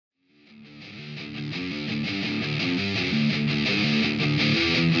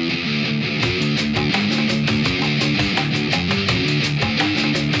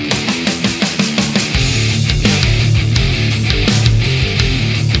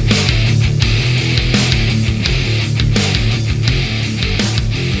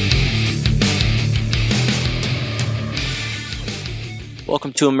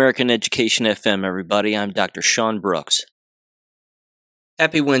to American Education FM, everybody. I'm Dr. Sean Brooks.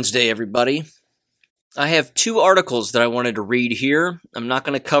 Happy Wednesday, everybody. I have two articles that I wanted to read here. I'm not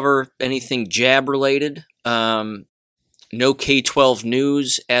going to cover anything jab related. No K-12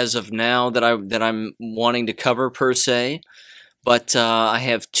 news as of now that I'm wanting to cover per se, but I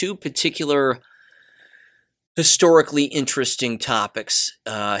have two particular historically interesting topics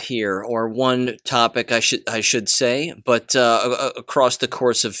here, or one topic I should say, but across the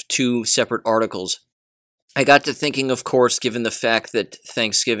course of two separate articles. I got to thinking, of course, given the fact that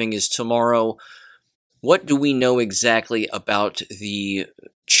Thanksgiving is tomorrow, what do we know exactly about the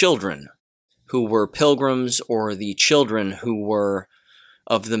children who were pilgrims or the children who were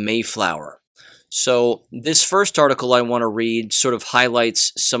of the Mayflower? So this first article I want to read sort of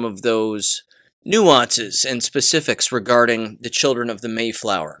highlights some of those nuances and specifics regarding the children of the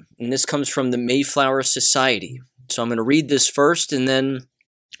Mayflower. And this comes from the Mayflower Society. So I'm going to read this first and then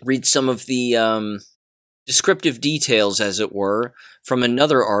read some of the descriptive details, as it were, from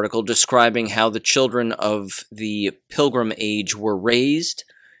another article describing how the children of the Pilgrim age were raised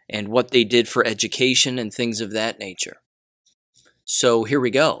and what they did for education and things of that nature. So here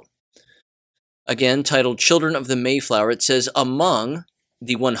we go. Again, titled Children of the Mayflower, it says, among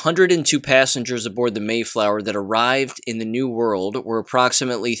the 102 passengers aboard the Mayflower that arrived in the New World were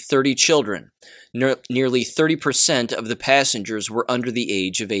approximately 30 children. Nearly 30% of the passengers were under the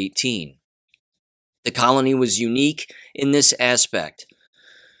age of 18. The colony was unique in this aspect.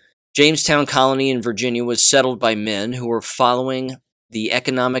 Jamestown Colony in Virginia was settled by men who were following the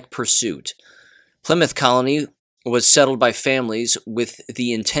economic pursuit. Plymouth Colony was settled by families with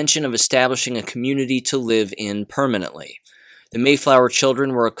the intention of establishing a community to live in permanently. The Mayflower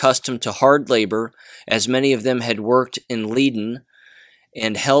children were accustomed to hard labor, as many of them had worked in Leiden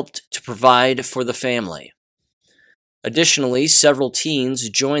and helped to provide for the family. Additionally, several teens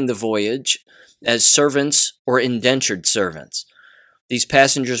joined the voyage as servants or indentured servants. These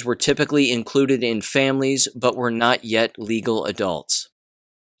passengers were typically included in families but were not yet legal adults.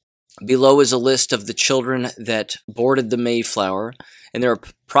 Below is a list of the children that boarded the Mayflower, and their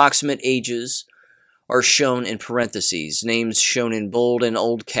approximate ages are shown in parentheses. Names shown in bold and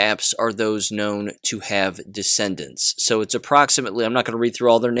old caps are those known to have descendants. So it's approximately, I'm not going to read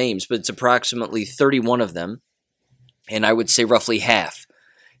through all their names, but it's approximately 31 of them, and I would say roughly half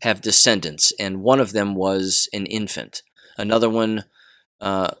have descendants, and one of them was an infant. Another one,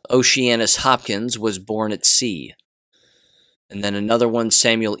 Oceanus Hopkins, was born at sea. And then another one,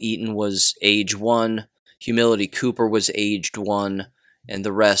 Samuel Eaton, was age 1. Humility Cooper was aged 1. And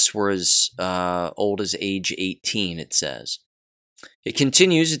the rest were as old as age 18, it says. It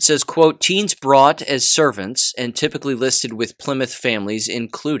continues, it says, quote, teens brought as servants and typically listed with Plymouth families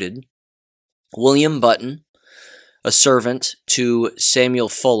included William Button, a servant to Samuel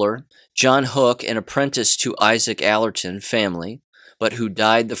Fuller, John Hook, an apprentice to Isaac Allerton family, but who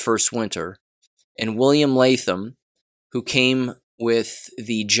died the first winter, and William Latham, who came with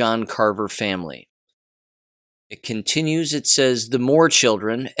the John Carver family. It continues, it says, the Moore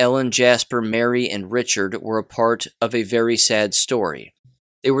children, Ellen, Jasper, Mary, and Richard, were a part of a very sad story.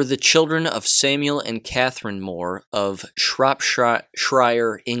 They were the children of Samuel and Catherine Moore of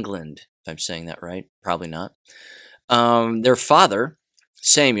Shropshire, England, if I'm saying that right. Probably not. Their father,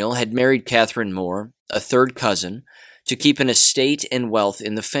 Samuel, had married Catherine Moore, a third cousin, to keep an estate and wealth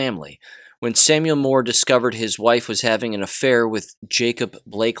in the family. When Samuel Moore discovered his wife was having an affair with Jacob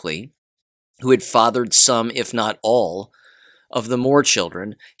Blakely, who had fathered some, if not all, of the Moore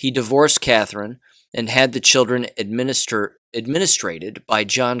children, he divorced Catherine and had the children administrated by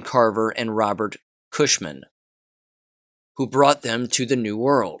John Carver and Robert Cushman, who brought them to the New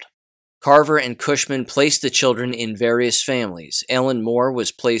World. Carver and Cushman placed the children in various families. Ellen Moore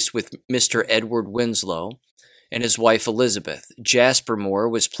was placed with Mr. Edward Winslow and his wife Elizabeth. Jasper Moore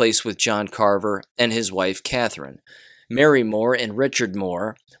was placed with John Carver and his wife Catherine. Mary Moore and Richard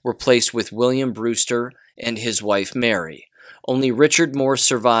Moore were placed with William Brewster and his wife Mary. Only Richard Moore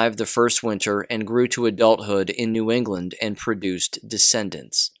survived the first winter and grew to adulthood in New England and produced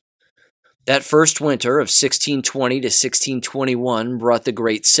descendants. That first winter of 1620 to 1621 brought the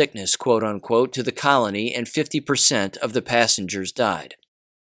Great Sickness, quote unquote, to the colony, and 50% of the passengers died.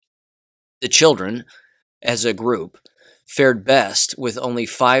 The children, as a group, fared best, with only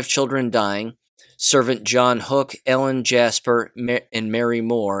 5 children dying: servant John Hook, Ellen, Jasper, and Mary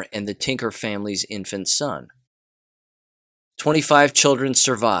Moore, and the Tinker family's infant son. 25 children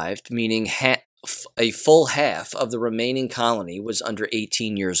survived, meaning a full half of the remaining colony was under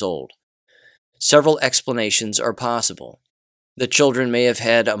 18 years old. Several explanations are possible. The children may have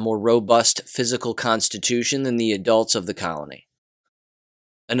had a more robust physical constitution than the adults of the colony.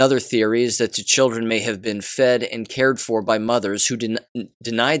 Another theory is that the children may have been fed and cared for by mothers who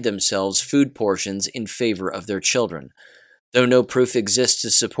denied themselves food portions in favor of their children. Though no proof exists to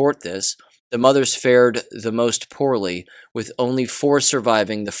support this, the mothers fared the most poorly, with only 4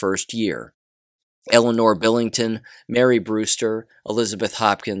 surviving the first year: Eleanor Billington, Mary Brewster, Elizabeth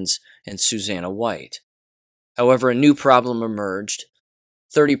Hopkins, and Susanna White. However, a new problem emerged.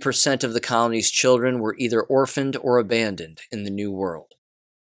 30% of the colony's children were either orphaned or abandoned in the New World.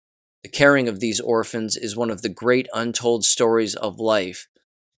 The caring of these orphans is one of the great untold stories of life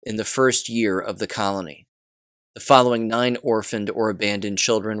in the first year of the colony. The following 9 orphaned or abandoned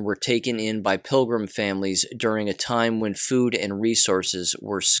children were taken in by Pilgrim families during a time when food and resources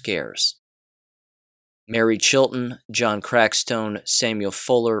were scarce: Mary Chilton, John Crackstone, Samuel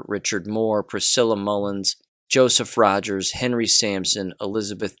Fuller, Richard Moore, Priscilla Mullins, Joseph Rogers, Henry Sampson,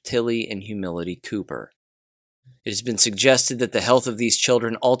 Elizabeth Tilley, and Humility Cooper. It has been suggested that the health of these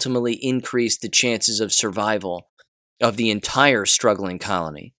children ultimately increased the chances of survival of the entire struggling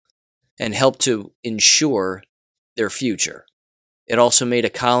colony and helped to ensure their future. It also made a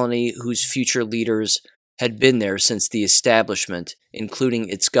colony whose future leaders had been there since the establishment, including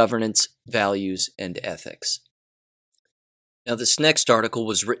its governance, values, and ethics. Now, this next article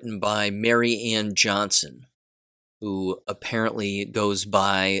was written by Mary Ann Johnson, who apparently goes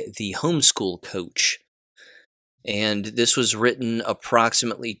by the homeschool coach. And this was written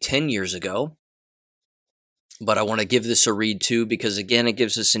approximately 10 years ago. But I want to give this a read too, because again, it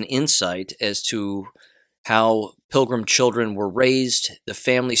gives us an insight as to how Pilgrim children were raised, the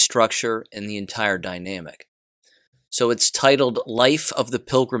family structure, and the entire dynamic. So it's titled Life of the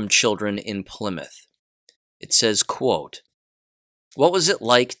Pilgrim Children in Plymouth. It says, quote, "What was it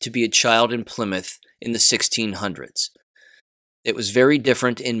like to be a child in Plymouth in the 1600s? It was very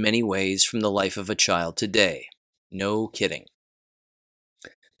different in many ways from the life of a child today. No kidding.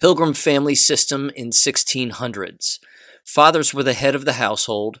 Pilgrim family system in 1600s. Fathers were the head of the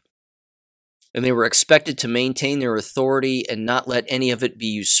household, and they were expected to maintain their authority and not let any of it be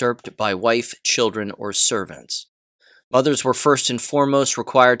usurped by wife, children, or servants. Mothers were first and foremost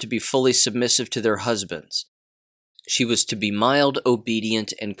required to be fully submissive to their husbands. She was to be mild,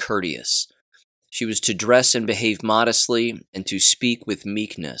 obedient, and courteous. She was to dress and behave modestly and to speak with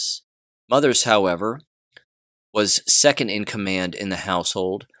meekness. Mothers, however, was second in command in the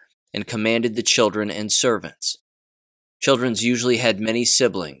household and commanded the children and servants. Children usually had many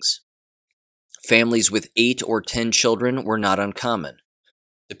siblings. Families with 8 or 10 children were not uncommon.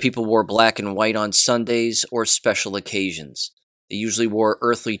 The people wore black and white on Sundays or special occasions. They usually wore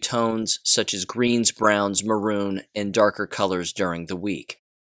earthly tones such as greens, browns, maroon, and darker colors during the week.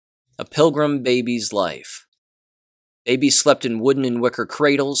 A pilgrim baby's life. Babies slept in wooden and wicker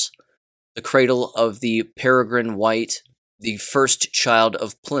cradles. The cradle of the Peregrine White, the first child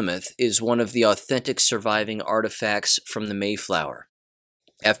of Plymouth, is one of the authentic surviving artifacts from the Mayflower.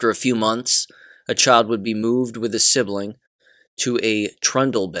 After a few months, a child would be moved with a sibling to a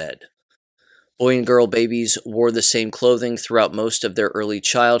trundle bed. Boy and girl babies wore the same clothing throughout most of their early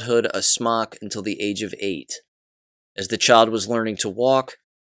childhood, a smock, until the age of 8. As the child was learning to walk,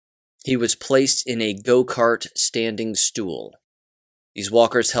 he was placed in a go-kart standing stool. These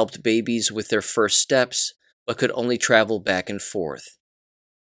walkers helped babies with their first steps, but could only travel back and forth.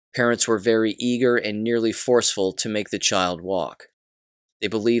 Parents were very eager and nearly forceful to make the child walk. They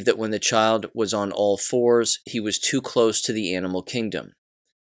believed that when the child was on all fours, he was too close to the animal kingdom.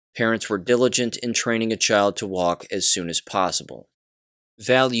 Parents were diligent in training a child to walk as soon as possible.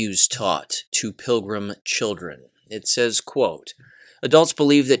 Values taught to pilgrim children. It says, quote, "Adults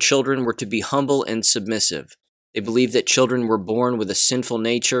believed that children were to be humble and submissive. They believed that children were born with a sinful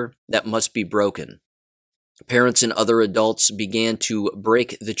nature that must be broken. Parents and other adults began to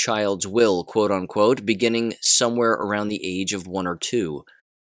break the child's will, quote-unquote, beginning somewhere around the age of 1 or 2.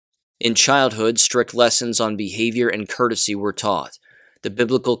 In childhood, strict lessons on behavior and courtesy were taught. The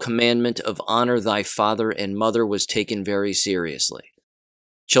biblical commandment of honor thy father and mother was taken very seriously.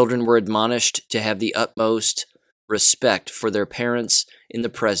 Children were admonished to have the utmost respect for their parents in the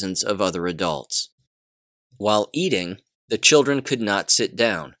presence of other adults. While eating, the children could not sit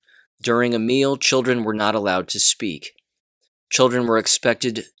down. During a meal, children were not allowed to speak. Children were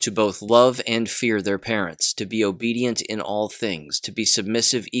expected to both love and fear their parents, to be obedient in all things, to be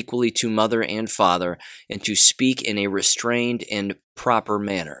submissive equally to mother and father, and to speak in a restrained and proper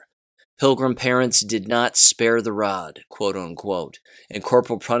manner. Pilgrim parents did not spare the rod, quote-unquote, and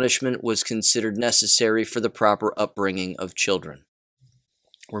corporal punishment was considered necessary for the proper upbringing of children."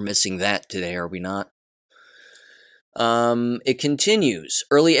 We're missing that today, are we not? It continues.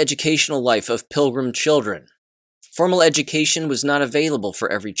 Early educational life of pilgrim children. Formal education was not available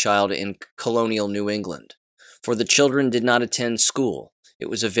for every child in colonial New England, for the children did not attend school. It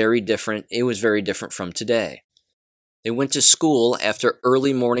was very different from today. They went to school after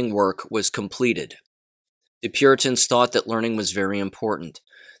early morning work was completed. The Puritans thought that learning was very important.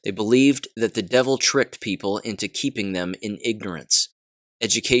 They believed that the devil tricked people into keeping them in ignorance.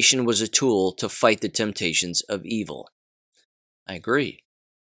 Education was a tool to fight the temptations of evil. I agree.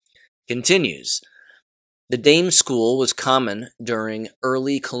 Continues. The dame school was common during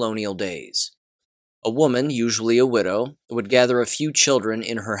early colonial days. A woman, usually a widow, would gather a few children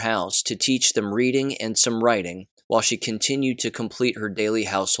in her house to teach them reading and some writing while she continued to complete her daily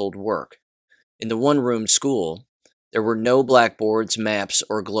household work. In the one-room school, there were no blackboards, maps,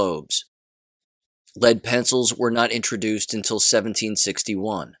 or globes. Lead pencils were not introduced until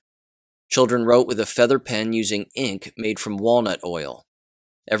 1761. Children wrote with a feather pen using ink made from walnut oil.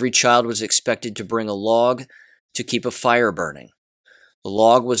 Every child was expected to bring a log to keep a fire burning. The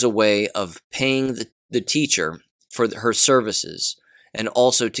log was a way of paying the teacher for her services and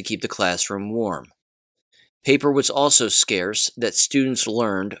also to keep the classroom warm. Paper was also scarce that students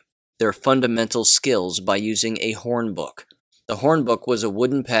learned their fundamental skills by using a hornbook. The hornbook was a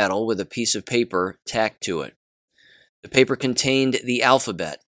wooden paddle with a piece of paper tacked to it. The paper contained the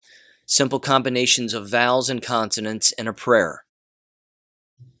alphabet, simple combinations of vowels and consonants, and a prayer.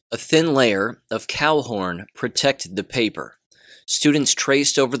 A thin layer of cow horn protected the paper. Students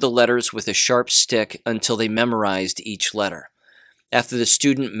traced over the letters with a sharp stick until they memorized each letter. After the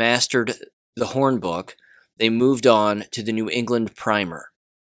student mastered the hornbook, they moved on to the New England Primer.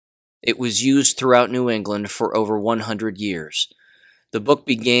 It was used throughout New England for over 100 years. The book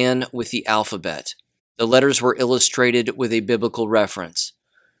began with the alphabet. The letters were illustrated with a biblical reference.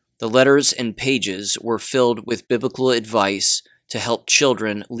 The letters and pages were filled with biblical advice to help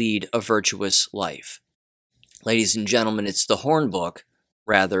children lead a virtuous life. Ladies and gentlemen, it's the Hornbook,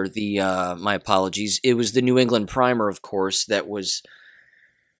 rather, my apologies. It was the New England Primer, of course, that was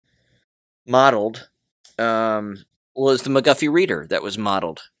modeled, was the McGuffey Reader that was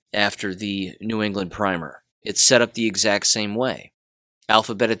modeled after the New England Primer. It's set up the exact same way.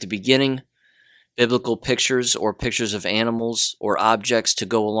 Alphabet at the beginning, biblical pictures or pictures of animals or objects to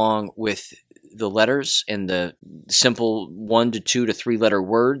go along with the letters and the simple 1 to 2 to 3 letter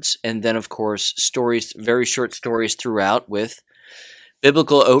words, and then of course stories, very short stories throughout with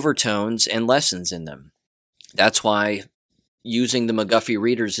biblical overtones and lessons in them. That's why using the McGuffey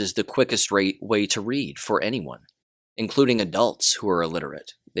Readers is the quickest way to read for anyone, including adults who are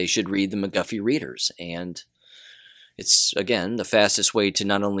illiterate. They should read the McGuffey Readers, and it's, again, the fastest way to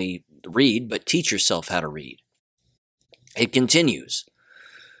not only read, but teach yourself how to read. It continues.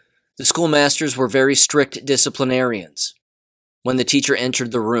 The schoolmasters were very strict disciplinarians. When the teacher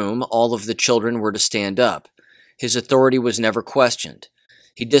entered the room, all of the children were to stand up. His authority was never questioned.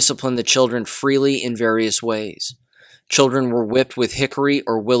 He disciplined the children freely in various ways. Children were whipped with hickory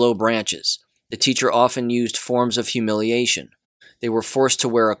or willow branches. The teacher often used forms of humiliation. They were forced to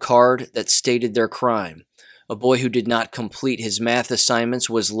wear a card that stated their crime. A boy who did not complete his math assignments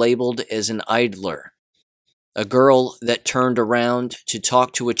was labeled as an idler. A girl that turned around to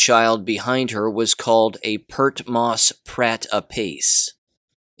talk to a child behind her was called a pert moss prat apace.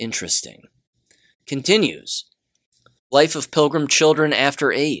 Interesting. Continues. Life of pilgrim children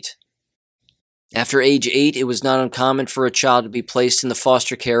after 8. After age 8, it was not uncommon for a child to be placed in the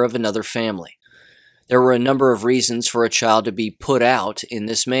foster care of another family. There were a number of reasons for a child to be put out in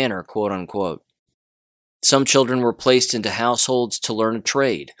this manner, quote unquote. Some children were placed into households to learn a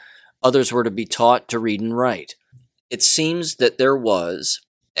trade. Others were to be taught to read and write. It seems that there was,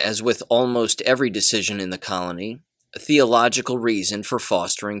 as with almost every decision in the colony, a theological reason for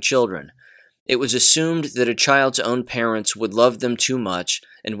fostering children. It was assumed that a child's own parents would love them too much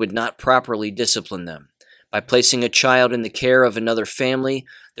and would not properly discipline them. By placing a child in the care of another family,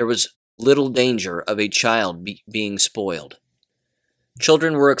 there was little danger of a child being spoiled.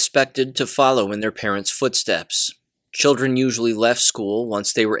 Children were expected to follow in their parents' footsteps. Children usually left school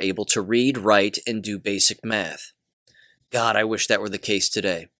once they were able to read, write, and do basic math. God, I wish that were the case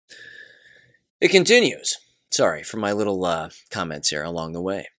today. It continues. Sorry for my little comments here along the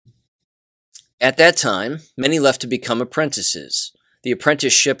way. At that time, many left to become apprentices. The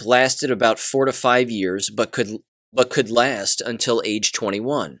apprenticeship lasted about 4 to 5 years, but could last until age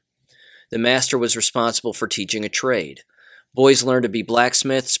 21. The master was responsible for teaching a trade. Boys learned to be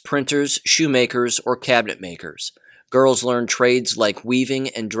blacksmiths, printers, shoemakers, or cabinet makers. Girls learned trades like weaving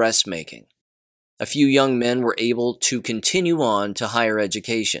and dressmaking. A few young men were able to continue on to higher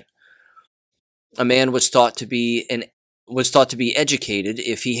education. A man was thought to be was thought to be educated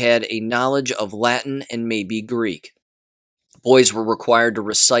if he had a knowledge of Latin and maybe Greek. Boys were required to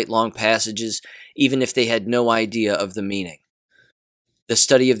recite long passages even if they had no idea of the meaning. The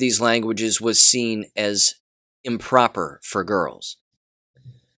study of these languages was seen as improper for girls.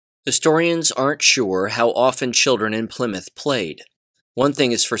 Historians aren't sure how often children in Plymouth played. One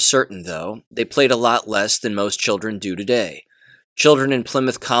thing is for certain, though, they played a lot less than most children do today. Children in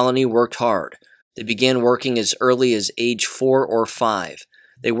Plymouth Colony worked hard. They began working as early as age 4 or 5.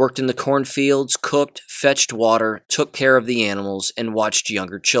 They worked in the cornfields, cooked, fetched water, took care of the animals, and watched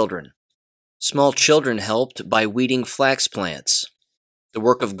younger children. Small children helped by weeding flax plants. The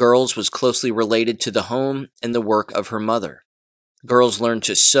work of girls was closely related to the home and the work of her mother. Girls learned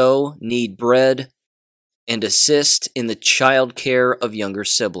to sew, knead bread, and assist in the child care of younger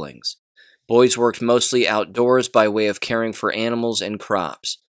siblings. Boys worked mostly outdoors by way of caring for animals and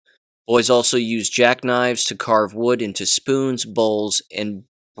crops. Boys also used jackknives to carve wood into spoons, bowls, and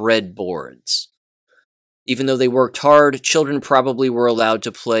bread boards. Even though they worked hard, children probably were allowed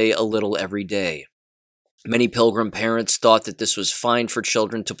to play a little every day. Many Pilgrim parents thought that this was fine for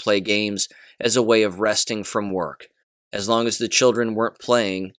children to play games as a way of resting from work, as long as the children weren't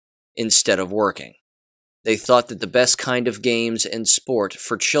playing instead of working. They thought that the best kind of games and sport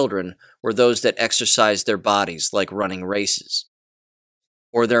for children were those that exercised their bodies, like running races,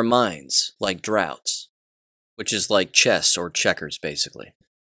 or their minds, like draughts, which is like chess or checkers, basically.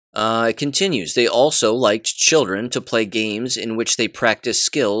 It continues. They also liked children to play games in which they practiced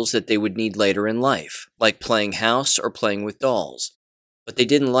skills that they would need later in life, like playing house or playing with dolls. But they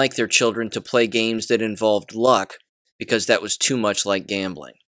didn't like their children to play games that involved luck because that was too much like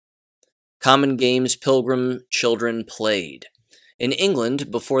gambling. Common games Pilgrim children played. In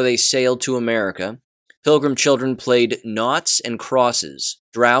England, before they sailed to America, Pilgrim children played noughts and crosses,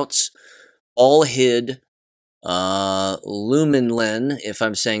 draughts, all hid, Lumenlen, if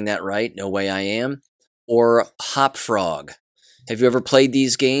I'm saying that right, no way I am, or Hop Frog. Have you ever played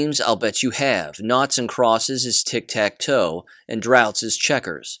these games? I'll bet you have. Noughts and crosses is tic-tac-toe, and draughts is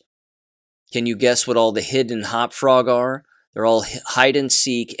checkers. Can you guess what all the hid and Hop Frog are? They're all hide and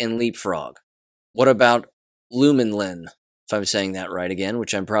seek and leapfrog. What about Lumenlen, if I'm saying that right again,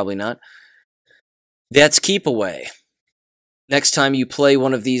 which I'm probably not? That's keep away. Next time you play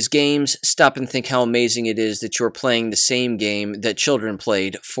one of these games, stop and think how amazing it is that you're playing the same game that children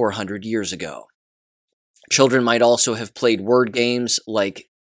played 400 years ago. Children might also have played word games like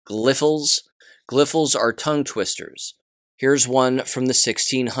gliffles. Gliffles are tongue twisters. Here's one from the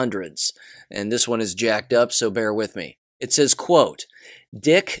 1600s, and this one is jacked up, so bear with me. It says, quote,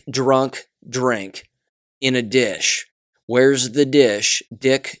 Dick drunk drink in a dish. Where's the dish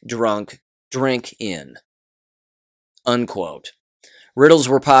Dick drunk drink in? Unquote. Riddles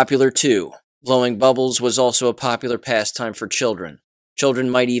were popular too. Blowing bubbles was also a popular pastime for children. Children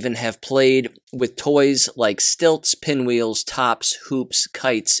might even have played with toys like stilts, pinwheels, tops, hoops,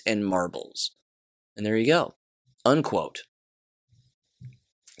 kites, and marbles. And there you go. Unquote.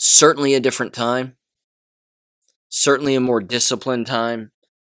 Certainly a different time. Certainly a more disciplined time.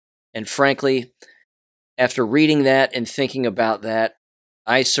 And frankly, after reading that and thinking about that,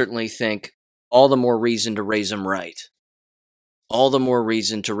 I certainly think all the more reason to raise them right. All the more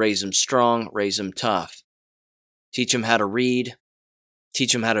reason to raise them strong, raise them tough. Teach them how to read.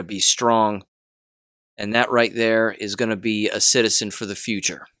 Teach them how to be strong. And that right there is going to be a citizen for the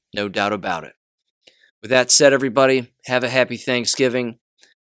future. No doubt about it. With that said, everybody, have a happy Thanksgiving.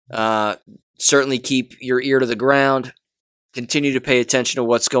 Certainly keep your ear to the ground. Continue to pay attention to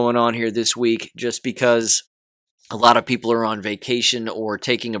what's going on here this week, just because a lot of people are on vacation or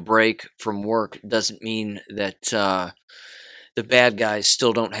taking a break from work doesn't mean that the bad guys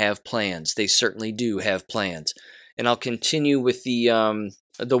still don't have plans. They certainly do have plans. And I'll continue with the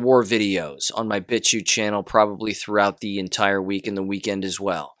war videos on my BitChute channel probably throughout the entire week and the weekend as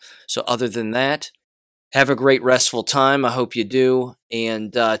well. So other than that, have a great restful time. I hope you do.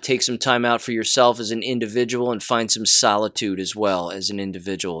 And take some time out for yourself as an individual and find some solitude as well as an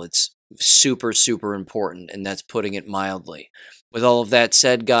individual. It's super, super important, and that's putting it mildly. With all of that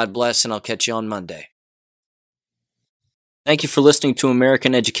said, God bless, and I'll catch you on Monday. Thank you for listening to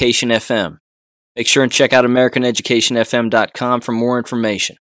American Education FM. Make sure and check out AmericanEducationFM.com for more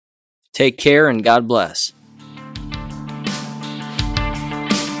information. Take care, and God bless.